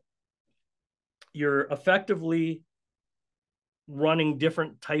medical, you're effectively running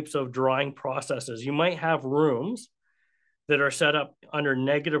different types of drying processes. You might have rooms that are set up under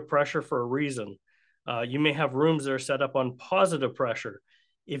negative pressure for a reason. You may have rooms that are set up on positive pressure.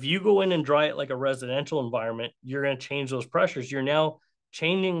 If you go in and dry it like a residential environment, you're going to change those pressures. You're now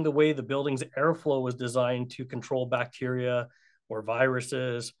changing the way the building's airflow was designed to control bacteria or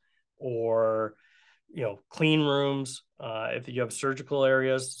viruses, or clean rooms, if you have surgical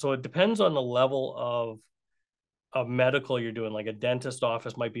areas. So it depends on the level of medical you're doing. Like a dentist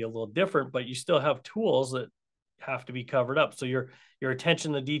office might be a little different, but you still have tools that have to be covered up. So your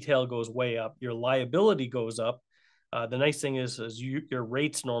attention to detail goes way up. Your liability goes up. The nice thing is your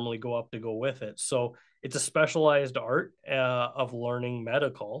rates normally go up to go with it. So it's a specialized art of learning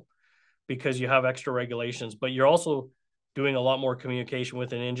medical because you have extra regulations, but you're also doing a lot more communication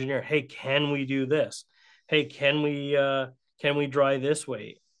with an engineer. Hey, can we do this? Hey, can we dry this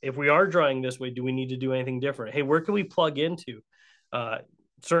way? if we are drying this way, do we need to do anything different? Hey, where can we plug into?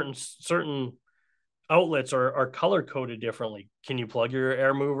 Certain outlets are color coded differently. Can you plug your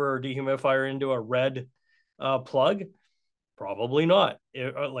air mover or dehumidifier into a red plug? Probably not.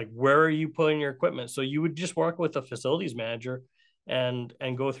 Like, where are you putting your equipment? So you would just work with the facilities manager and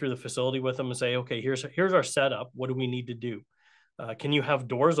go through the facility with them and say, okay, here's our setup. What do we need to do? Can you have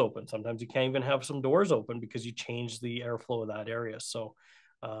doors open? Sometimes you can't even have some doors open because you change the airflow of that area. So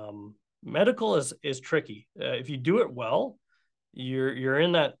medical is tricky. If you do it well, you're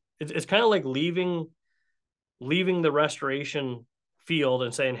in that. It's kind of like leaving the restoration field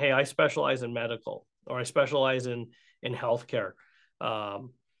and saying, hey, I specialize in medical, or I specialize in healthcare.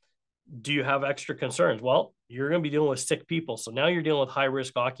 Do you have extra concerns? Well, you're going to be dealing with sick people. So now you're dealing with high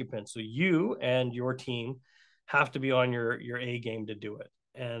risk occupants. So you and your team have to be on your A game to do it.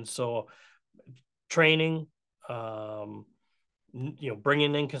 And so training, bringing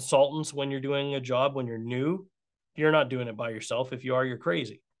in consultants when you're doing a job, when you're new, you're not doing it by yourself. If you are, you're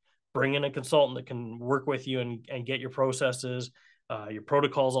crazy. Bring in a consultant that can work with you and get your processes, your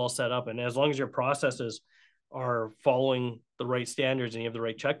protocols all set up. And as long as your processes are following the right standards and you have the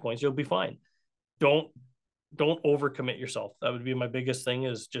right checkpoints, you'll be fine. Don't overcommit yourself. That would be my biggest thing,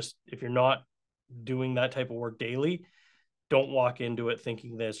 is just, if you're not doing that type of work daily, don't walk into it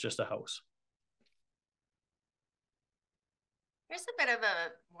thinking that it's just a house. Here's a bit of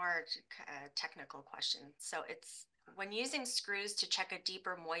a more technical question. So it's, when using screws to check a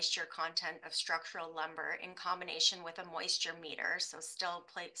deeper moisture content of structural lumber in combination with a moisture meter, so sill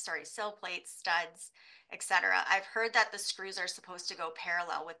plates, studs, etc., I've heard that the screws are supposed to go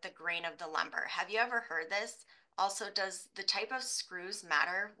parallel with the grain of the lumber. Have you ever heard this? Also, does the type of screws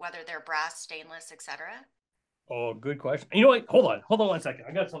matter, whether they're brass, stainless, etc.? Oh, good question. You know what? Hold on 1 second.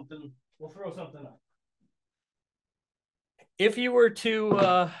 I got something. We'll throw something up. If you were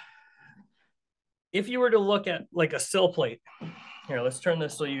to look at like a sill plate, here, let's turn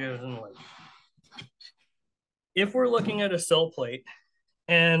this so you guys in light. If we're looking at a sill plate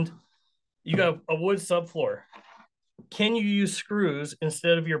and you got a wood subfloor, can you use screws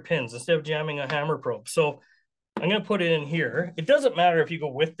instead of your pins, instead of jamming a hammer probe? So I'm going to put it in here. It doesn't matter if you go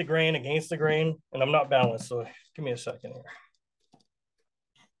with the grain, against the grain, and I'm not balanced, so give me a second here.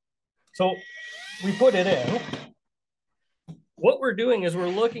 So we put it in. What we're doing is we're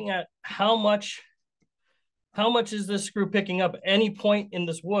looking at how much is this screw picking up any point in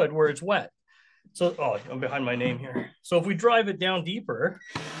this wood where it's wet. So, oh, I'm behind my name here. So if we drive it down deeper,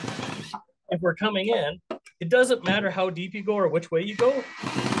 if we're coming in, it doesn't matter how deep you go or which way you go.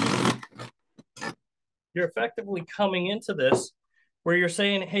 You're effectively coming into this where you're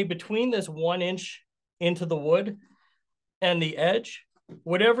saying, hey, between this 1 inch into the wood and the edge,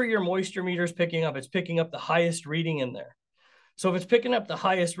 whatever your moisture meter is picking up, it's picking up the highest reading in there. So if it's picking up the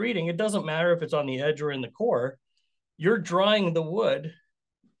highest reading, it doesn't matter if it's on the edge or in the core, you're drying the wood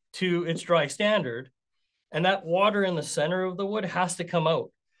to its dry standard, and that water in the center of the wood has to come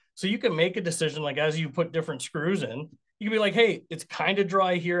out. So you can make a decision, like as you put different screws in, you can be like, hey, it's kind of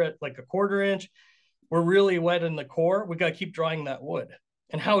dry here at like a 1/4 inch. We're really wet in the core. We got to keep drying that wood.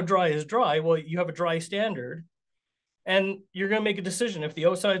 And how dry is dry? Well, you have a dry standard, and you're going to make a decision. If the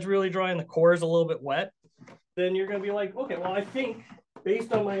outside's really dry and the core is a little bit wet, then you're going to be like, okay, well, I think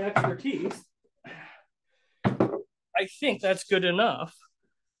based on my expertise, I think that's good enough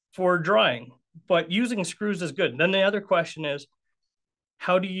for drying. But using screws is good. Then the other question is,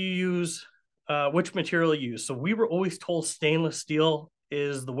 how do you use, which material you use? So we were always told stainless steel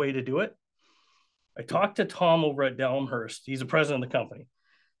is the way to do it. I talked to Tom over at Delmhurst. He's the president of the company.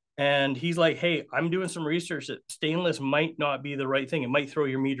 And he's like, hey, I'm doing some research that stainless might not be the right thing. It might throw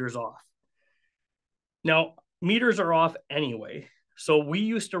your meters off. Now, meters are off anyway. So we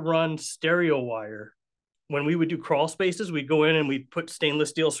used to run stereo wire. When we would do crawl spaces, we'd go in and we'd put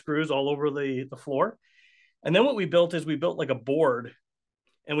stainless steel screws all over the floor. And then what we built is we built like a board,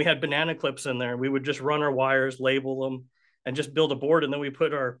 and we had banana clips in there. We would just run our wires, label them, and just build a board. And then we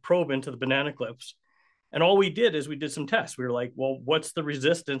put our probe into the banana clips. And all we did is we did some tests. We were like, well, what's the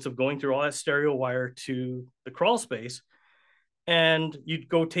resistance of going through all that stereo wire to the crawl space? And you'd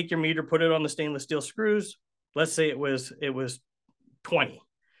go take your meter, put it on the stainless steel screws. Let's say it was 20.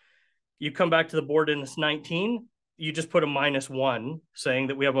 You come back to the board and it's 19. You just put a -1, saying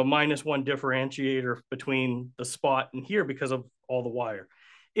that we have a -1 differentiator between the spot and here because of all the wire.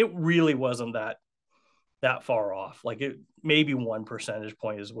 It really wasn't that far off. Like, it maybe 1 percentage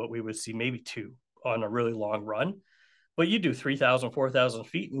point is what we would see, maybe 2 on a really long run. But you do 3,000, 4,000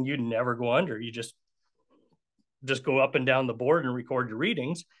 feet and you never go under. You just go up and down the board and record your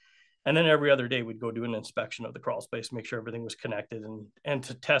readings. And then every other day we'd go do an inspection of the crawl space, make sure everything was connected, and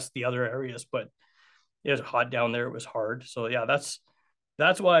to test the other areas. But it was hot down there. It was hard. So yeah, that's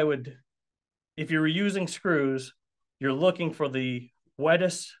why I would, if you're using screws, you're looking for the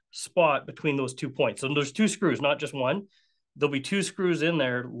wettest spot between those 2 points. So there's 2 screws, not just one. There'll be 2 screws in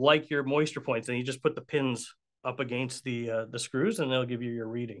there like your moisture points, and you just put the pins up against the screws, and they'll give you your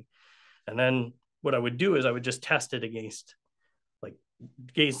reading. And then what I would do is I would just test it against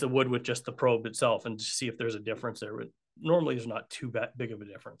the wood with just the probe itself and just see if there's a difference there. But normally there's not too big of a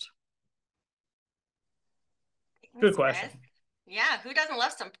difference. Thanks, Good question. Kris. Yeah, who doesn't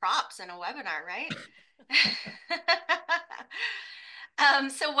love some props in a webinar, right?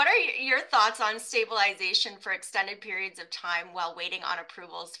 So what are your thoughts on stabilization for extended periods of time while waiting on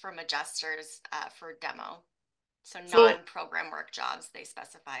approvals from adjusters for demo? So non-program work jobs they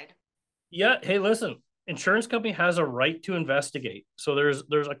specified. Yeah. Hey, listen, insurance company has a right to investigate. So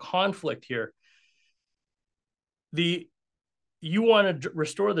there's a conflict here. You want to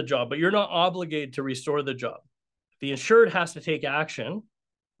restore the job, but you're not obligated to restore the job. The insured has to take action,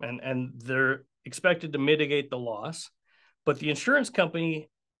 and they're expected to mitigate the loss, but the insurance company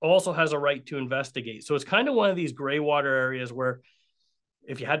also has a right to investigate. So it's kind of one of these gray water areas where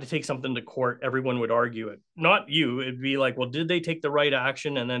if you had to take something to court, everyone would argue it. Not you. It'd be like, well, did they take the right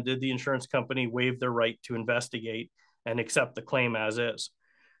action? And then did the insurance company waive their right to investigate and accept the claim as is?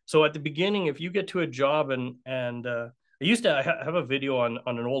 So at the beginning, if you get to a job I have a video on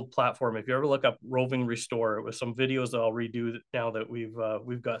an old platform. If you ever look up roving restore, it was some videos that I'll redo now that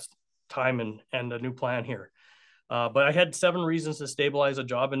we've got time and a new plan here. But I had 7 reasons to stabilize a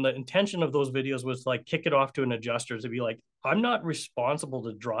job. And the intention of those videos was like kick it off to an adjuster to be like, I'm not responsible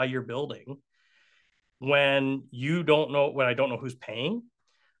to dry your building when I don't know who's paying,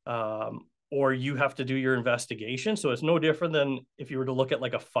 or you have to do your investigation. So it's no different than if you were to look at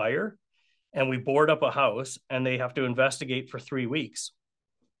like a fire and we board up a house and they have to investigate for 3 weeks.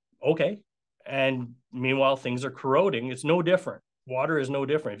 Okay. And meanwhile, things are corroding. It's no different. Water is no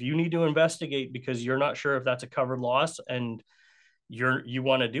different. If you need to investigate because you're not sure if that's a covered loss and you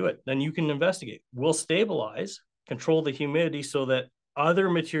want to do it, then you can investigate. We'll stabilize, control the humidity so that other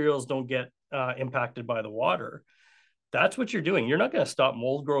materials don't get impacted by the water. That's what you're doing. You're not going to stop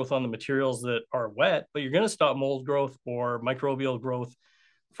mold growth on the materials that are wet, but you're going to stop mold growth or microbial growth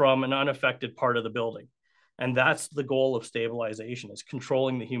from an unaffected part of the building. And that's the goal of stabilization, is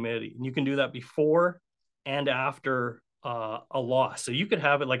controlling the humidity. And you can do that before and after a loss. So you could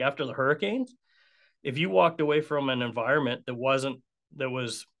have it like after the hurricanes. If you walked away from an environment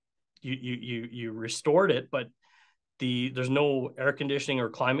you restored it, but there's no air conditioning or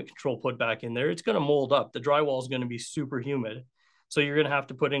climate control put back in there, it's going to mold up. The drywall is going to be super humid. So you're going to have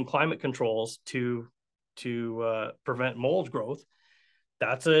to put in climate controls to prevent mold growth.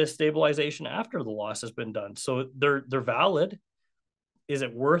 That's a stabilization after the loss has been done. So they're valid. Is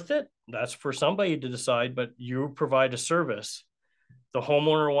it worth it? That's for somebody to decide, but you provide a service. The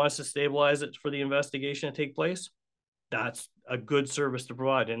homeowner wants to stabilize it for the investigation to take place. That's a good service to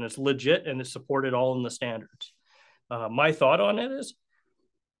provide, and it's legit and it's supported all in the standards. My thought on it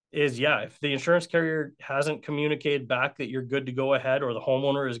is yeah, if the insurance carrier hasn't communicated back that you're good to go ahead, or the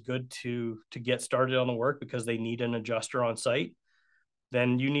homeowner is good to get started on the work because they need an adjuster on site,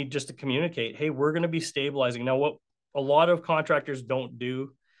 then you need just to communicate, hey, we're going to be stabilizing. Now, what a lot of contractors don't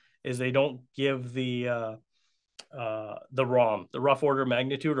do is they don't give the ROM, the rough order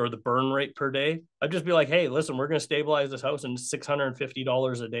magnitude, or the burn rate per day. I'd just be like, hey, listen, we're going to stabilize this house and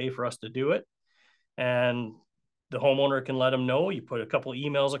 $650 a day for us to do it. And the homeowner can let them know. You put a couple of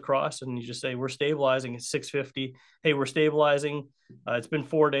emails across and you just say, we're stabilizing at $650. Hey, we're stabilizing. It's been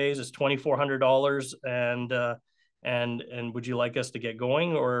 4 days. It's $2,400. And would you like us to get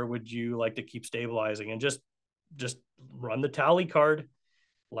going, or would you like to keep stabilizing? And just run the tally card,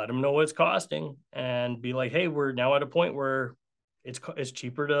 let them know what it's costing, and be like, hey, we're now at a point where it's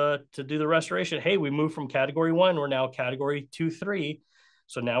cheaper to do the restoration. Hey, we moved from category 1, we're now category 2, 3.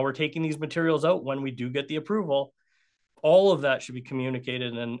 So now we're taking these materials out when we do get the approval. All of that should be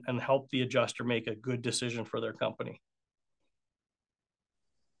communicated and help the adjuster make a good decision for their company.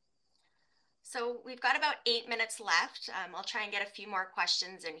 So we've got about 8 minutes left. I'll try and get a few more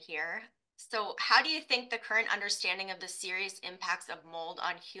questions in here. So how do you think the current understanding of the serious impacts of mold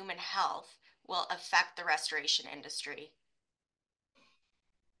on human health will affect the restoration industry?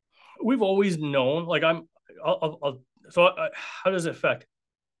 We've always known, like how does it affect?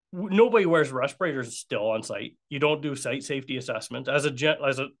 Nobody wears respirators still on site. You don't do site safety assessments as an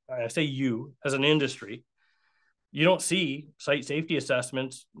industry. You don't see site safety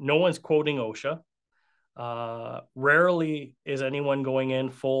assessments. No one's quoting OSHA. Rarely is anyone going in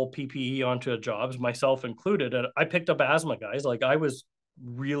full PPE onto jobs, myself included. And I picked up asthma, guys. Like I was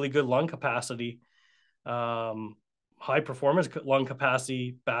really good lung capacity, high performance lung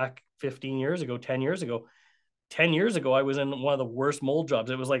capacity back 15 years ago, 10 years ago. 10 years ago, I was in one of the worst mold jobs.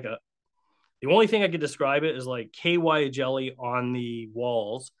 It was like the only thing I could describe it is like KY jelly on the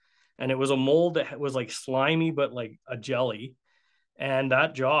walls. And it was a mold that was like slimy, but like a jelly. And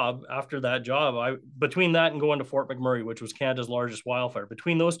that job, after that job, I between that and going to Fort McMurray, which was Canada's largest wildfire,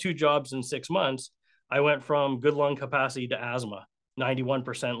 between those two jobs in 6 months, I went from good lung capacity to asthma,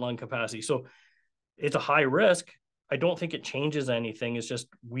 91% lung capacity. So it's a high risk. I don't think it changes anything. It's just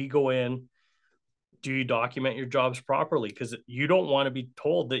we go in, do you document your jobs properly? Because you don't want to be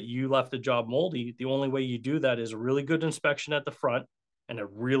told that you left the job moldy. The only way you do that is a really good inspection at the front and a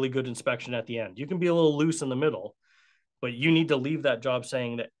really good inspection at the end. You can be a little loose in the middle, but you need to leave that job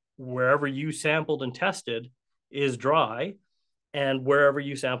saying that wherever you sampled and tested is dry, and wherever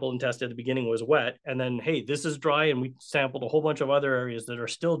you sampled and tested at the beginning was wet. And then, hey, this is dry, and we sampled a whole bunch of other areas that are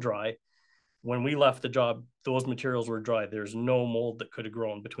still dry. When we left the job, those materials were dry. There's no mold that could have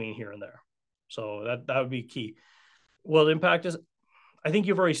grown between here and there. So that would be key. Well, the impact is, I think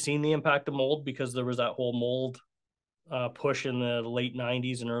you've already seen the impact of mold because there was that whole mold push in the late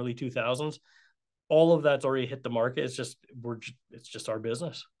 90s and early 2000s. All of that's already hit the market. It's just our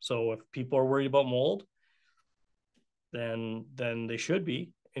business. So if people are worried about mold, then they should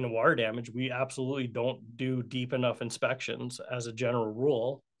be. In water damage, we absolutely don't do deep enough inspections as a general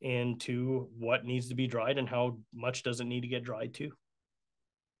rule into what needs to be dried and how much does it need to get dried to.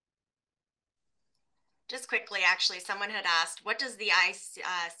 Just quickly, actually, someone had asked, what does the ICRA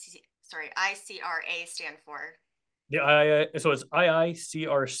stand for? So it's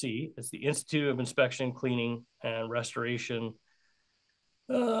IICRC. It's the Institute of Inspection, Cleaning, and Restoration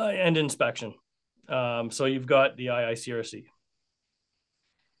and Inspection. So you've got the IICRC.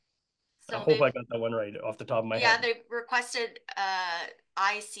 So I hope I got that one right off the top of my head. Yeah, they requested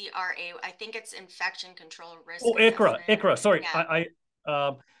ICRA. I think it's infection control risk. Oh, ICRA. Sorry,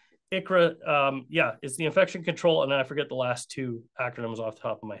 yeah. ICRA. Yeah, it's the infection control, and then I forget the last two acronyms off the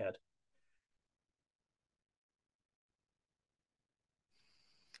top of my head.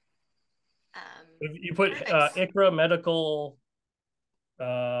 You put ICRA medical,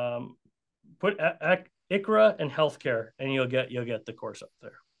 put ICRA and healthcare, and you'll get the course up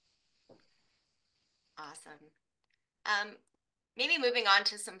there. Awesome. Maybe moving on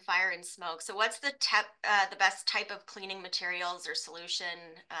to some fire and smoke. So what's the best type of cleaning materials or solution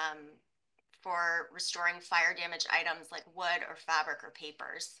for restoring fire damaged items like wood or fabric or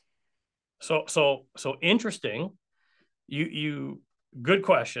papers? So interesting. You good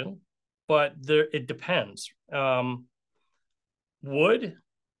question, but it depends. Wood,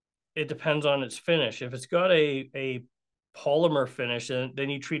 it depends on its finish. If it's got a polymer finish, then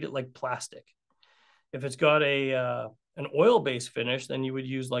you treat it like plastic. If it's got an oil-based finish, then you would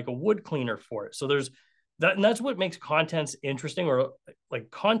use like a wood cleaner for it. So there's that, and that's what makes contents interesting. Or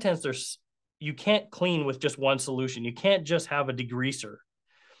like contents, you can't clean with just one solution. You can't just have a degreaser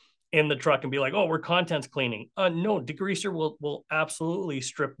in the truck and be like, oh, we're contents cleaning. No, degreaser will absolutely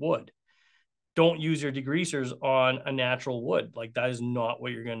strip wood. Don't use your degreasers on a natural wood. Like that is not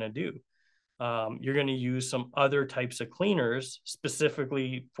what you're going to do. You're going to use some other types of cleaners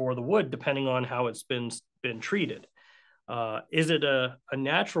specifically for the wood, depending on how it's been treated. Is it a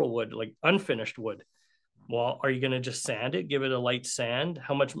natural wood, like unfinished wood? Well, are you going to just sand it, give it a light sand?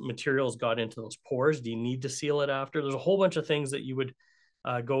 How much materials got into those pores? Do you need to seal it after? There's a whole bunch of things that you would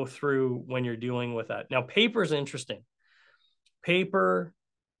go through when you're dealing with that. Now, paper is interesting. Paper,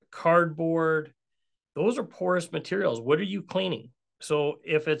 cardboard, those are porous materials. What are you cleaning? So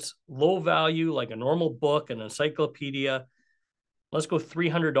if it's low value, like a normal book, an encyclopedia, let's go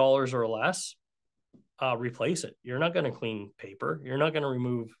 $300 or less, replace it. You're not going to clean paper. You're not going to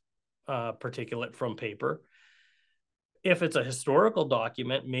remove particulate from paper. If it's a historical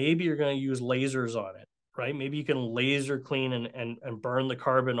document, maybe you're going to use lasers on it, right? Maybe you can laser clean and burn the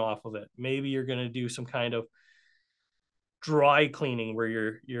carbon off of it. Maybe you're going to do some kind of dry cleaning where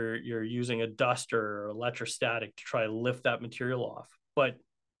you're using a duster or electrostatic to try to lift that material off. But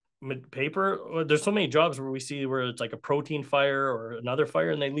paper, there's so many jobs where we see where it's like a protein fire or another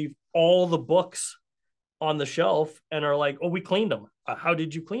fire, and they leave all the books on the shelf and are like, oh, we cleaned them. How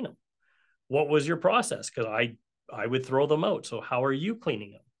did you clean them? What was your process? Because I would throw them out. So how are you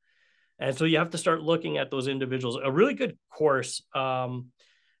cleaning them? And so you have to start looking at those individuals. A really good course,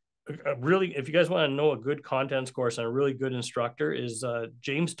 if you guys want to know a good contents course and a really good instructor, is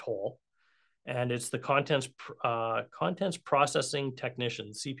James Toll, and it's the contents processing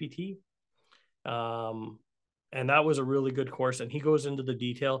technician, CPT. And that was a really good course. And he goes into the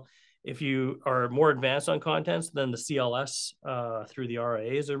detail. If you are more advanced on contents, then the CLS through the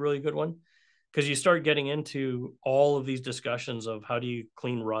RIA is a really good one, because you start getting into all of these discussions of how do you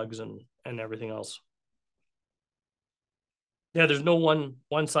clean rugs and everything else. Yeah, there's no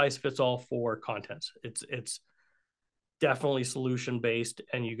one size fits all for contents. It's definitely solution based,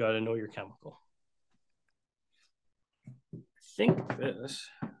 and you got to know your chemical. I think this.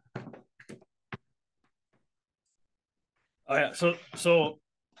 Oh yeah, so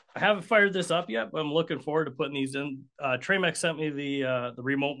I haven't fired this up yet, but I'm looking forward to putting these in. Tramex sent me the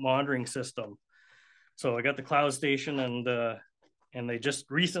remote monitoring system, so I got the cloud station, and they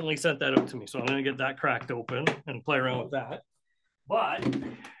just recently sent that out to me. So I'm going to get that cracked open and play around with that. But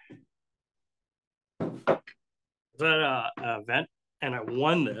was at an event and I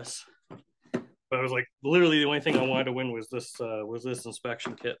won this, but I was like, literally the only thing I wanted to win was this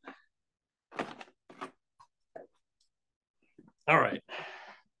inspection kit. All right.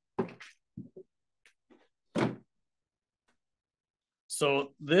 So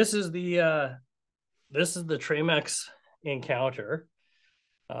this is the Tramex Encounter.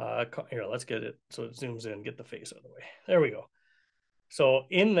 Here, let's get it so it zooms in, get the face out of the way. There we go. So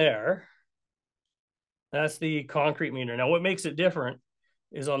in there, that's the concrete meter. Now, what makes it different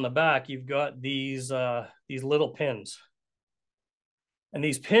is on the back, you've got these little pins. And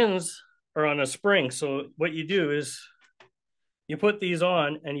these pins are on a spring. So what you do is you put these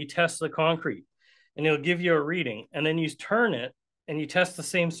on and you test the concrete, and it'll give you a reading. And then you turn it and you test the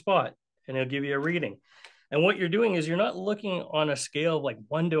same spot, and it'll give you a reading. And what you're doing is you're not looking on a scale of like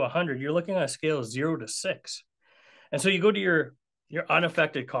 1 to 100. You're looking on a scale of 0 to 6. And so you go to your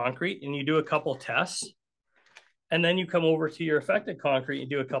unaffected concrete and you do a couple tests. And then you come over to your affected concrete and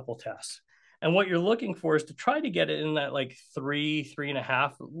do a couple tests. And what you're looking for is to try to get it in that like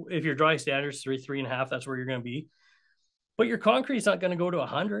 3.5. If your dry standards 3.5, that's where you're going to be. But your concrete's not going to go to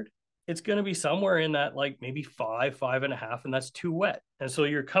 100. It's going to be somewhere in that like maybe 5.5, and that's too wet. And so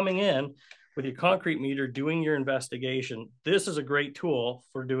you're coming in with your concrete meter doing your investigation. This is a great tool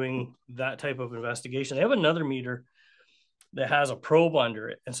for doing that type of investigation. They have another meter that has a probe under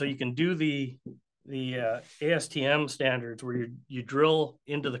it, and so you can do the ASTM standards where you drill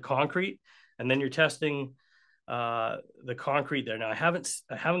into the concrete and then you're testing the concrete there. Now I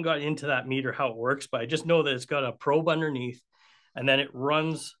haven't got into that meter how it works, but I just know that it's got a probe underneath, and then it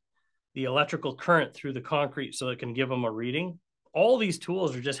runs the electrical current through the concrete so it can give them a reading. All these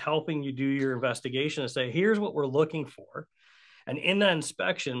tools are just helping you do your investigation and say, here's what we're looking for. And in that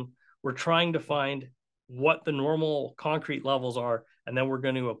inspection, we're trying to find what the normal concrete levels are, and then we're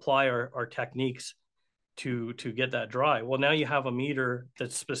going to apply our techniques to get that dry. Well, now you have a meter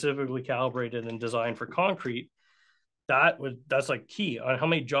that's specifically calibrated and designed for concrete. That's like key on how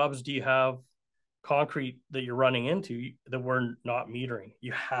many jobs do you have concrete that you're running into that we're not metering.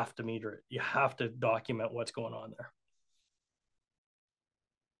 You have to meter it. You have to document what's going on there.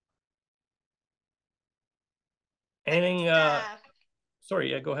 Anything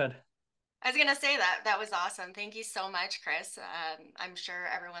sorry, yeah, go ahead. I was gonna say that was awesome. Thank you so much, Kris. I'm sure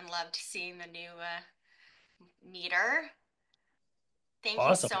everyone loved seeing the new meter. Thank you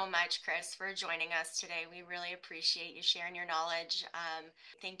Awesome. so much, Kris, for joining us today. We really appreciate you sharing your knowledge.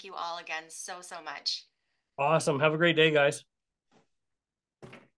 Thank you all again so much. Awesome. Have a great day, guys.